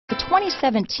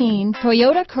2017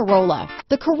 Toyota Corolla.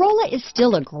 The Corolla is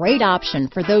still a great option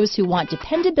for those who want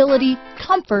dependability,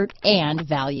 comfort, and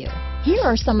value. Here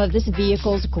are some of this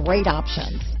vehicle's great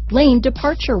options: lane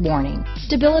departure warning,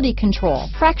 stability control,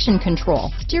 traction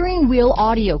control, steering wheel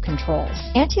audio controls,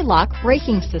 anti-lock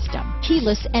braking system,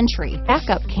 keyless entry,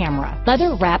 backup camera,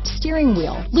 leather-wrapped steering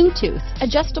wheel, Bluetooth,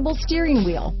 adjustable steering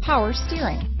wheel, power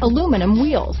steering, aluminum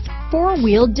wheels,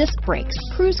 four-wheel disc brakes,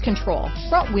 cruise control,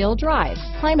 front-wheel drive,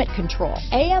 climate control,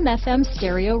 AM/FM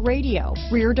stereo radio,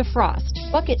 rear defrost,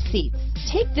 bucket seats.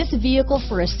 Take this vehicle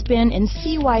for a spin and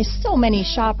see why so many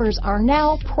shoppers are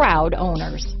now proud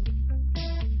owners.